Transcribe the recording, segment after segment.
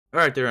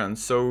Alright everyone,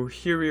 so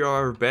here we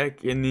are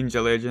back in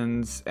Ninja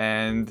Legends,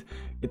 and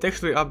it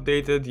actually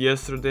updated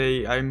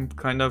yesterday. I'm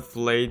kind of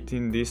late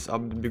in this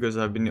update because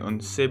I've been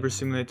on Saber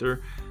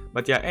Simulator.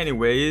 But yeah,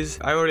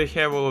 anyways, I already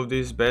have all of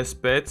these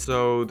best pets,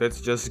 so that's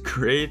just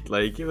great.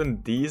 Like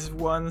even these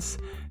ones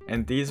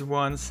and these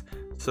ones.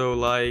 So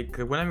like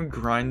when I'm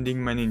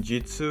grinding my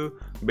ninjutsu,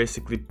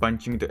 basically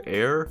punching the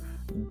air,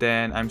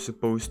 then I'm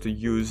supposed to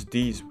use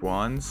these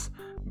ones.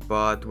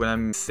 But when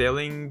I'm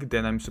selling,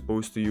 then I'm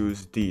supposed to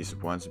use these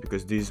ones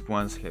because these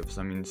ones have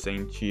some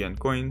insane chi and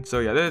coin.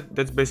 So yeah,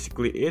 that's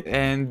basically it.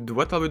 And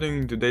what I'll be doing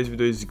in today's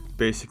video is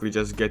basically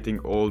just getting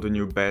all the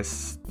new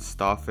best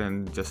stuff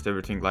and just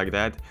everything like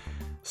that.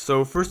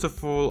 So first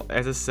of all,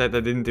 as I said,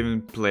 I didn't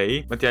even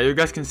play, but yeah, you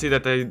guys can see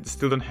that I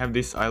still don't have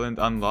this island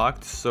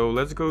unlocked. So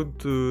let's go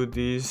to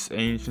this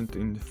ancient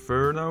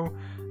inferno.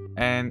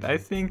 And I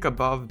think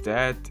above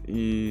that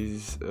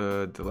is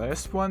the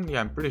last one. Yeah,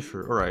 I'm pretty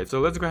sure. Alright,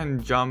 so let's go ahead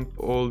and jump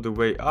all the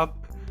way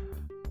up.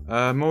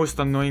 Most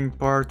annoying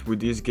part with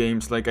these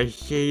games, like I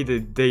hate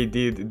that they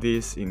did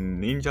this in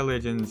Ninja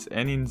Legends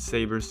and in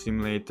Saber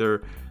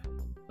Simulator.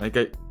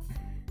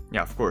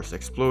 Yeah, of course,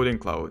 exploding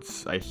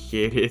clouds. I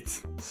hate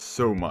it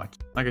so much.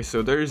 Okay,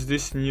 so there's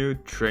this new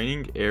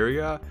training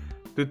area.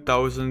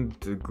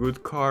 2000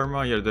 good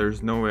karma. Yeah,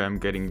 there's no way I'm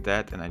getting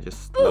that, and I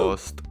just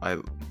lost.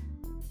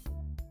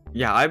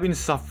 Yeah, I've been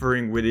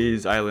suffering with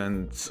these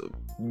islands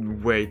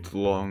way too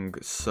long,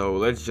 so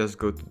let's just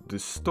go to the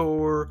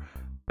store,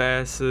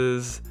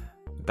 passes,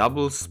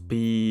 double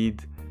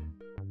speed,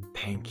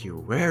 thank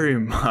you very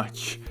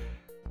much.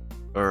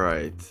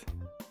 Alright,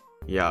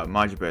 yeah,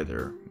 much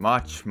better,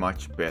 much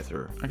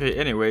better. Okay,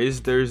 anyways,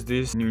 there's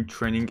this new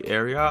training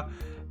area.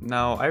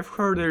 Now, I've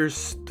heard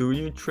there's 2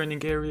 new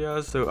training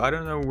areas, so I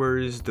don't know where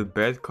is the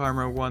bad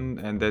karma one,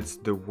 and that's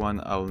the one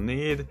I'll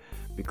need.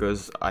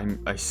 Because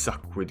I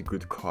suck with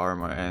good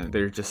karma and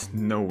there's just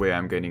no way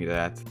I'm getting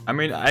that. I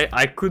mean,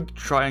 I could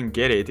try and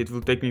get it, it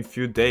will take me a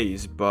few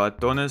days,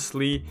 but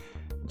honestly,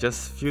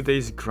 just few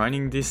days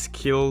grinding these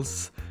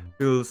skills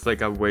feels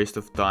like a waste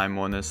of time,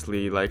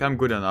 honestly. Like, I'm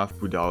good enough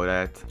without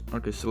that.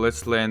 Okay, so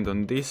let's land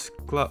on this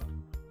club.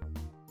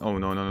 Oh,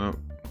 no.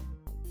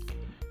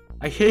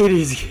 I hate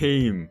this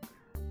game.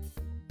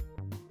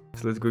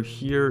 So let's go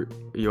here.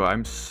 Yo,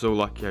 I'm so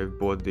lucky I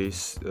bought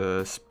this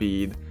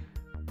speed.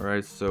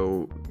 Alright,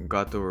 so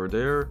got over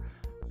there,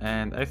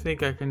 and I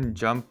think I can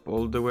jump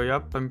all the way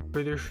up, I'm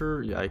pretty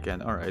sure. Yeah, I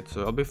can. Alright,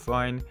 so I'll be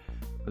fine.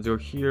 Let's go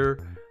here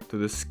to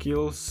the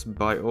skills,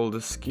 buy all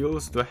the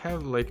skills. Do I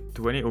have like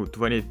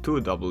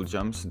 22 double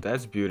jumps?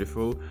 That's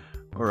beautiful.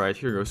 Alright,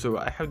 here we go. So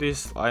I have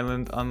this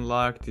island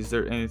unlocked. Is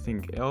there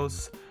anything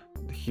else?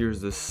 Here's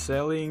the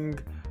selling.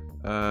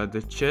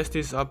 The chest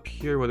is up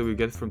here. What do we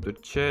get from the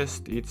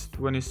chest? It's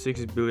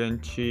 26 billion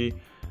chi.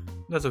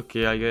 That's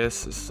okay, I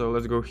guess. So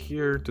let's go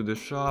here to the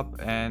shop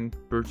and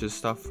purchase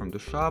stuff from the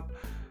shop.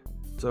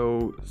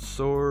 So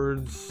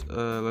swords,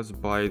 let's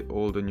buy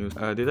all the new.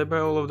 Did I buy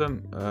all of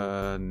them?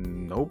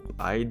 Nope,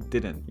 I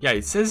didn't. Yeah,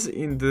 it says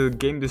in the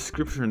game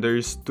description there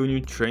is 2 new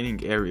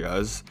training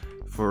areas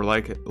for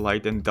like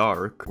light and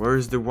dark.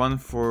 Where's the one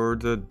for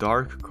the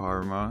dark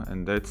karma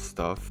and that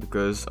stuff?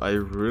 Because I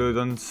really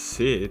don't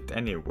see it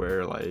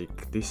anywhere.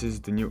 Like, this is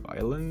the new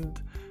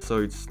island,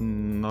 so it's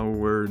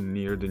nowhere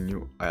near the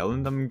new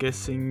island, I'm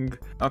guessing.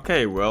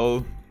 Okay,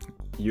 well,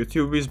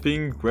 YouTube is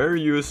being very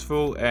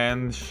useful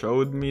and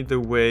showed me the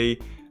way,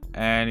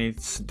 and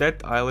it's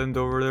that island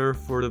over there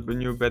for the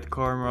new bad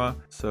karma.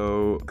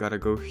 So gotta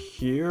go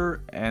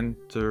here,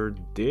 enter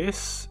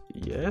this.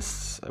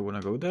 Yes, I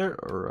wanna go there.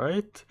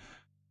 Alright.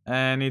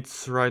 And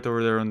it's right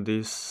over there on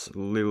this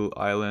little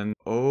island.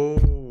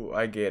 Oh,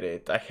 I get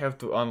it. I have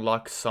to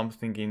unlock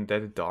something in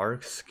that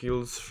dark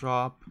skills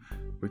shop,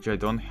 which I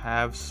don't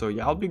have. So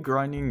yeah, I'll be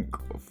grinding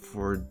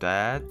for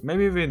that.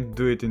 Maybe even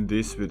do it in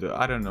this video.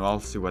 I don't know.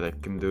 I'll see what I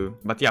can do.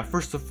 But yeah,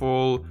 first of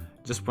all,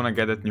 just wanna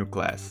get that new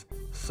class.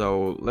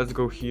 So let's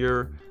go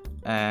here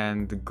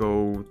and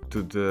go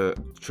to the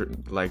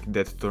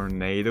that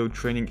tornado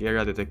training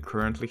area that I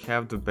currently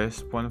have, the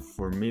best one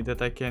for me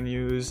that I can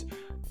use.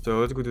 So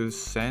let's go to the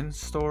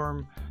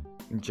sandstorm,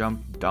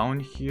 jump down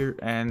here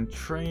and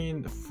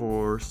train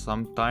for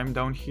some time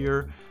down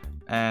here.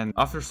 And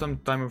after some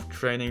time of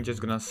training,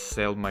 just gonna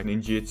sell my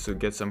ninjutsu,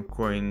 get some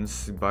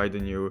coins, buy the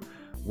new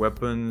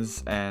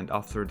weapons, and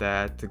after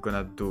that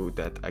gonna do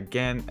that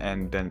again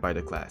and then buy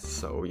the class.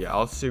 So yeah,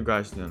 I'll see you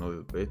guys in a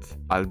little bit.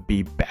 I'll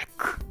be back.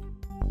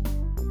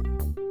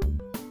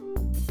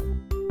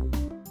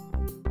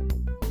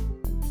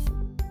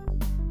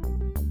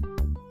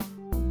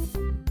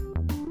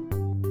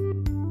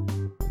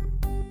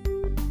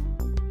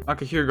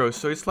 Okay, here goes.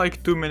 So it's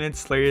like 2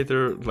 minutes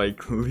later,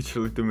 like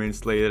literally 2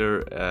 minutes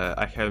later.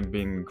 I haven't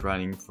been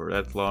grinding for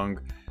that long.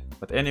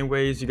 But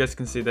anyways, you guys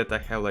can see that I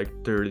have like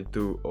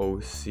 32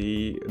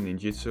 OC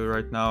ninjutsu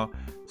right now.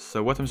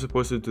 So what I'm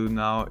supposed to do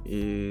now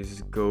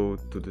is go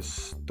to the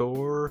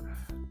store,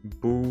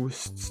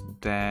 boosts,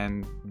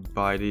 then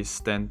buy these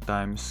 10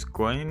 times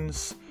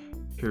coins,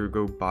 Here we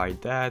go, buy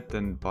that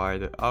and buy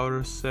the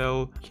outer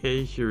cell.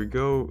 Okay, here we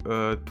go,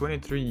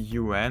 23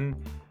 UN.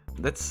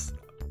 That's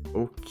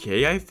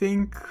okay, I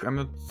think. I'm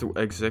not too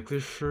exactly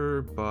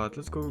sure, but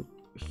let's go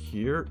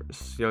here,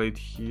 sell it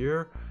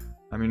here.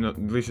 I mean, at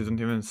least you don't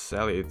even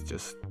sell it,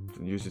 just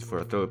use it for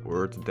a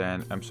teleport.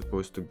 Then I'm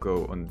supposed to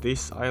go on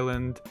this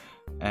island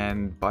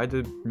and buy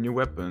the new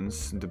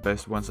weapons, the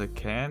best ones I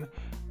can.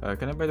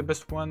 Can I buy the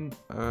best one?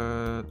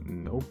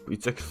 Nope,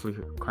 it's actually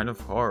kind of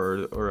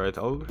hard. Alright,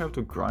 I'll have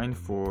to grind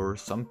for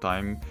some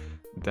time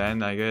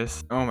then, I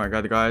guess. Oh my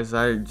god, guys,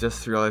 I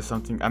just realized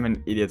something. I'm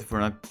an idiot for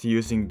not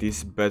using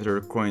these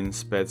better coin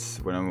spets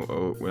when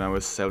I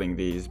was selling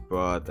these,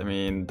 but I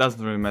mean,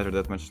 doesn't really matter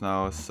that much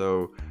now,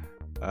 so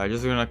I'm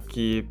just gonna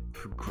keep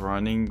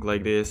grinding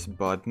like this.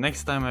 But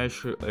next time I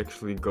should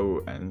actually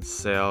go and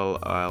sell,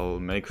 I'll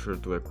make sure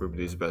to equip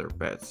these better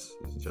pets.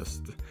 It's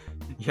just,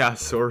 yeah,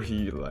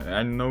 sorry,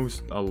 I know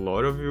a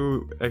lot of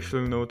you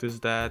actually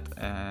noticed that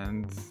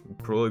and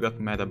probably got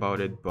mad about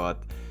it,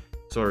 but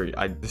sorry,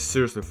 I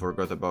seriously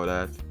forgot about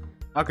that.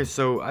 Okay,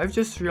 so I've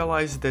just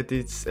realized that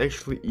it's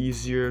actually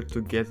easier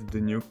to get the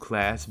new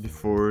class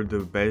before the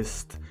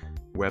best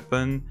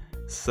weapon.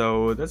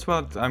 So that's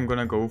what I'm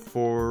gonna go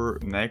for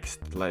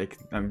next. Like,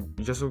 I'm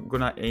just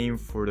gonna aim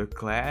for the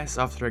class.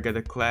 After I get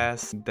the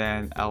class,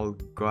 then I'll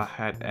go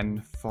ahead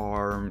and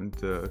farm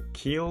the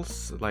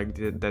kills, like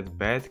that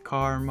bad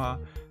karma.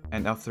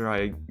 And after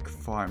I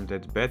farm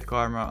that bad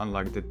karma,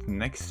 unlock the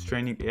next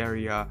training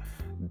area,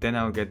 then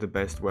I'll get the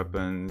best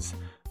weapons,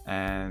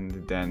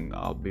 and then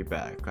I'll be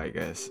back, I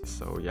guess.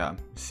 So yeah,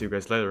 see you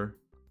guys later.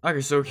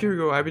 Okay, so here we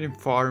go. I've been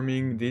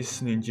farming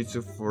this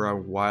ninjutsu for a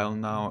while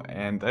now,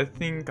 and I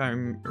think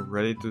I'm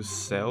ready to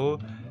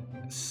sell.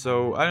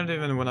 So I don't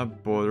even want to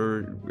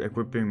bother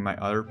equipping my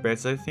other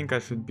pets. I think I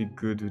should be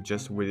good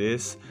just with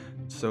this.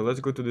 So let's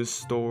go to the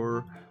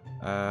store,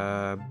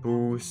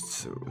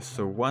 boosts.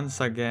 So once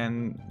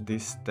again,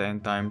 this 10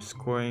 times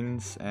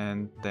coins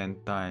and 10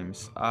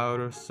 times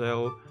auto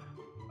sell.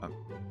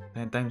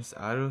 10 times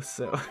auto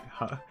sell?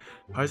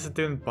 How is it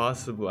even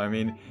possible? I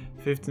mean,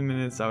 15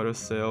 minutes auto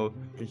sell.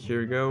 Okay,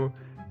 here we go.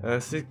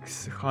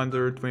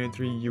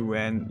 623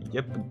 UN.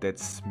 Yep,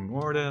 that's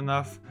more than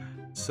enough.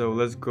 So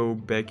let's go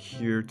back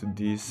here to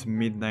this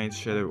Midnight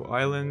Shadow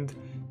Island.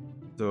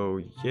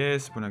 So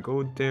yes, wanna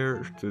go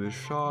there to the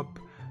shop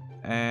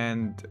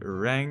and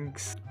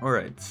ranks.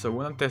 Alright, so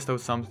wanna test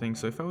out something.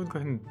 So if I would go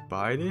ahead and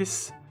buy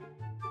this.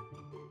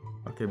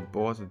 Okay,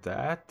 bought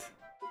that.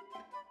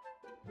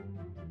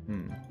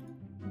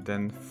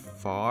 Then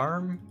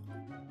farm,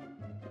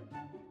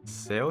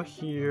 sell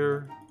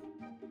here,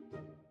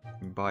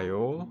 buy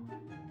all.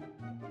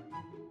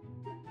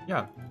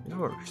 Yeah, it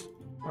works.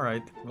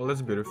 Alright, well,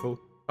 that's beautiful.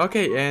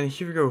 Okay, and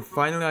here we go,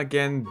 finally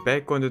again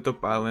back on the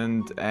top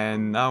island,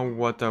 and now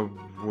what I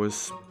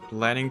was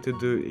planning to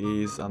do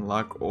is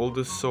unlock all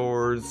the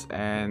swords,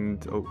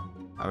 and oh,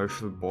 I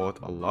actually bought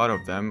a lot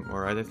of them.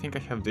 Alright, I think I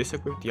have this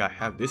equipped. Yeah, I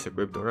have this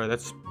equipped. Alright,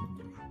 that's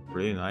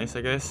really nice,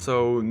 I guess.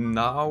 So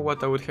now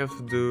what I would have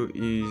to do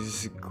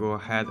is go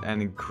ahead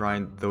and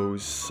grind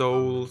those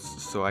souls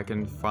so I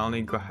can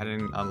finally go ahead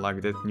and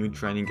unlock that new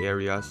training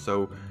area.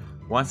 So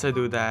once I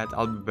do that,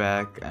 I'll be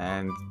back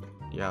and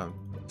yeah,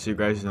 see you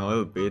guys in a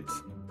little bit.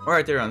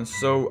 Alright everyone,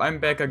 so I'm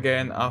back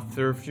again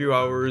after a few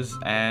hours,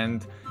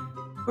 and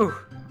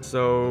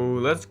so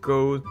let's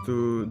go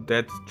to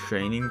that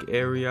training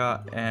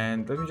area,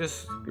 and let me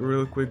just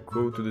real quick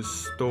go to the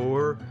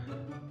store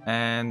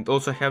and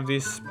also have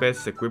these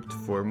pets equipped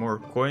for more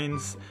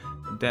coins.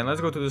 Then let's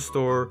go to the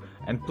store,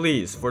 and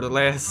please, for the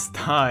last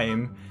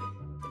time,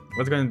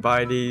 let's go and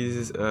buy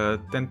these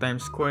 10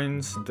 times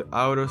coins, the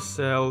auto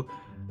sell.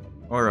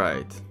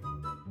 Alright,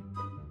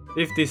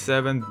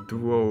 57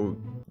 duo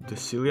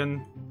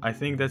decillion, I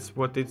think that's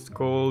what it's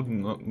called,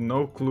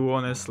 no clue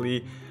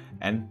honestly.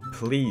 And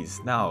please,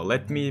 now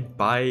let me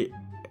buy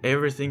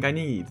everything I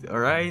need.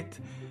 Alright,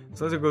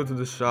 so let's go to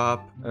the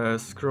shop,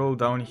 scroll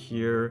down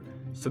here.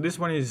 So this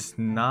one is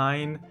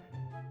 9.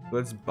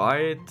 Let's buy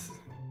it.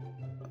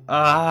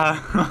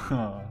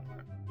 Ah,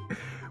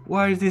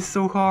 why is this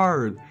so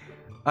hard?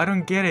 I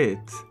don't get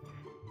it.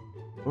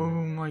 Oh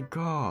my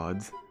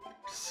god.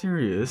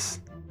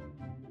 Serious?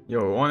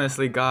 Yo,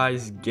 honestly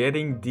guys,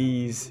 getting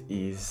these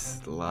is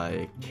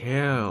like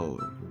hell.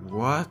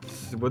 What?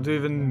 What do you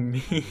even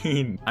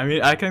mean? I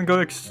mean, I can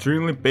go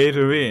extremely pay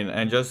to win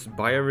and just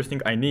buy everything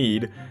I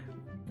need,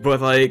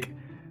 but like,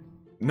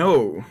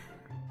 no.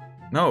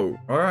 No.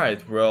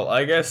 Alright, well,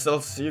 I guess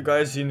I'll see you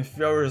guys in a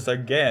few hours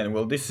again.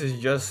 Well, this is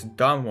just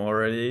dumb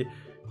already.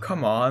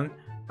 Come on.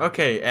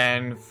 Okay,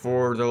 and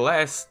for the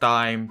last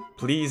time,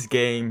 please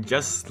game,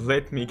 just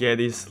let me get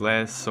these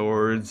last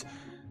swords.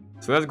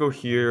 So let's go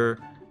here,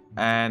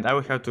 and I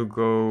will have to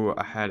go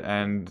ahead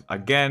and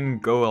again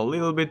go a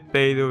little bit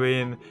pay to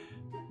win.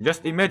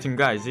 Just imagine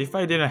guys, if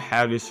I didn't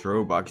have this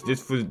Robux,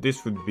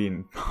 this would be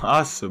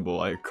impossible,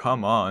 like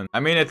come on. I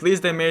mean, at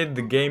least they made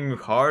the game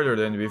harder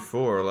than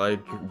before,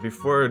 like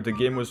before the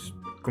game was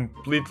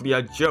completely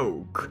a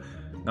joke.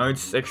 Now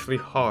it's actually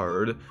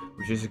hard,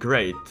 which is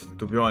great,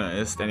 to be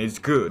honest, and it's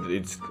good,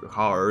 it's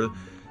hard.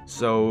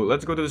 So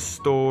let's go to the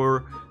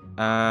store,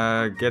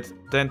 get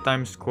 10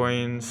 times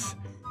coins.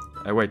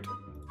 Wait,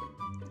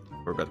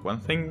 forgot one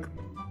thing.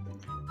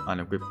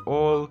 Unequip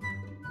all,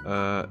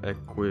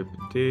 equip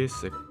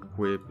this,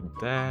 equip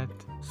that.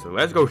 So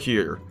let's go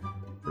here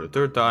for the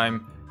third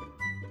time.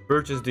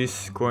 Purchase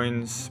these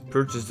coins,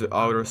 purchase the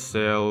outer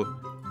cell,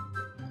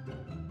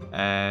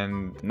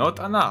 and not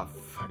enough.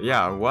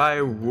 Yeah,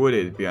 why would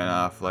it be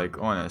enough, like,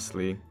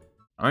 honestly?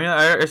 I mean,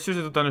 I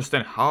seriously don't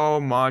understand how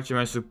much am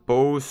I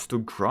supposed to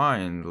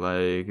grind,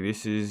 like,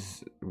 this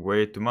is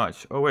way too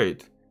much. Oh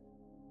wait,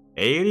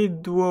 80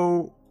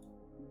 duo.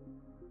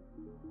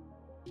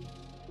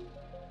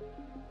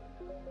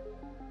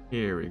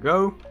 Here we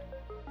go,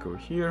 go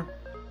here,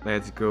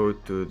 let's go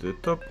to the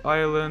top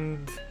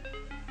island.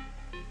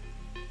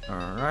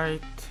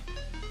 Alright,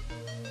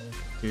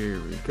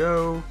 here we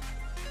go,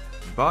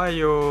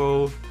 bye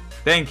all,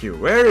 thank you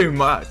very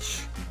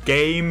much,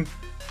 game.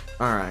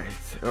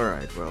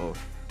 Alright, well,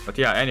 but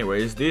yeah,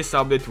 anyways, this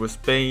update was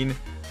pain,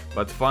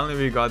 but finally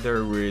we got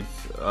there with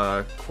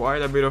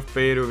quite a bit of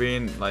pay to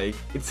win. Like,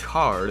 it's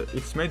hard,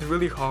 it's made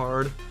really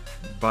hard,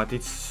 but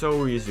it's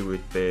so easy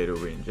with pay to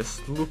win.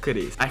 Just look at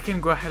this. I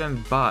can go ahead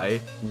and buy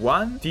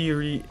one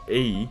Theory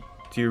A,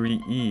 Theory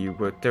E,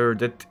 whatever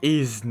that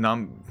is,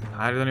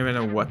 I don't even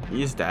know what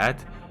is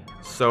that.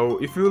 So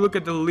if you look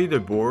at the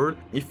leaderboard,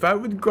 if I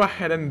would go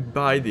ahead and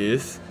buy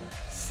this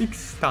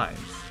 6 times,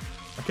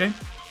 okay?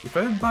 If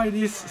I would buy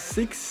this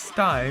 6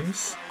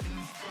 times,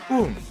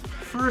 boom,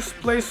 first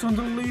place on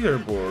the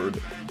leaderboard.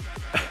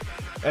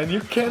 And you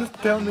can't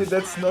tell me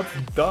that's not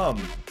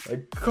dumb.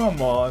 Like,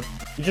 come on,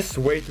 you just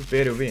way too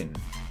pay to win.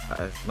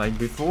 Like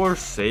before,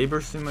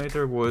 Saber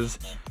Simulator was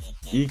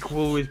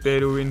equal with pay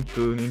to win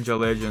to Ninja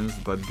Legends,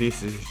 but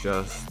this is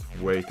just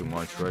way too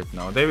much right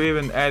now. They've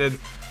even added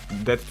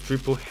that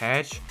triple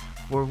hatch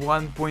for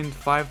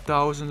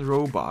 1,500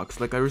 Robux.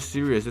 Like, are you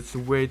serious? That's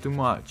way too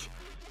much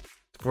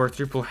for a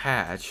triple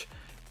hatch.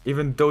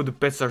 Even though the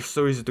pets are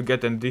so easy to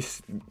get, and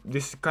this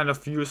is kind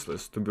of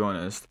useless, to be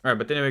honest. Alright,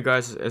 but anyway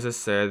guys, as I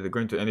said, I'm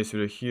going to end this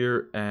video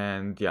here,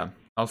 and yeah,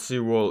 I'll see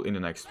you all in the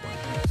next one.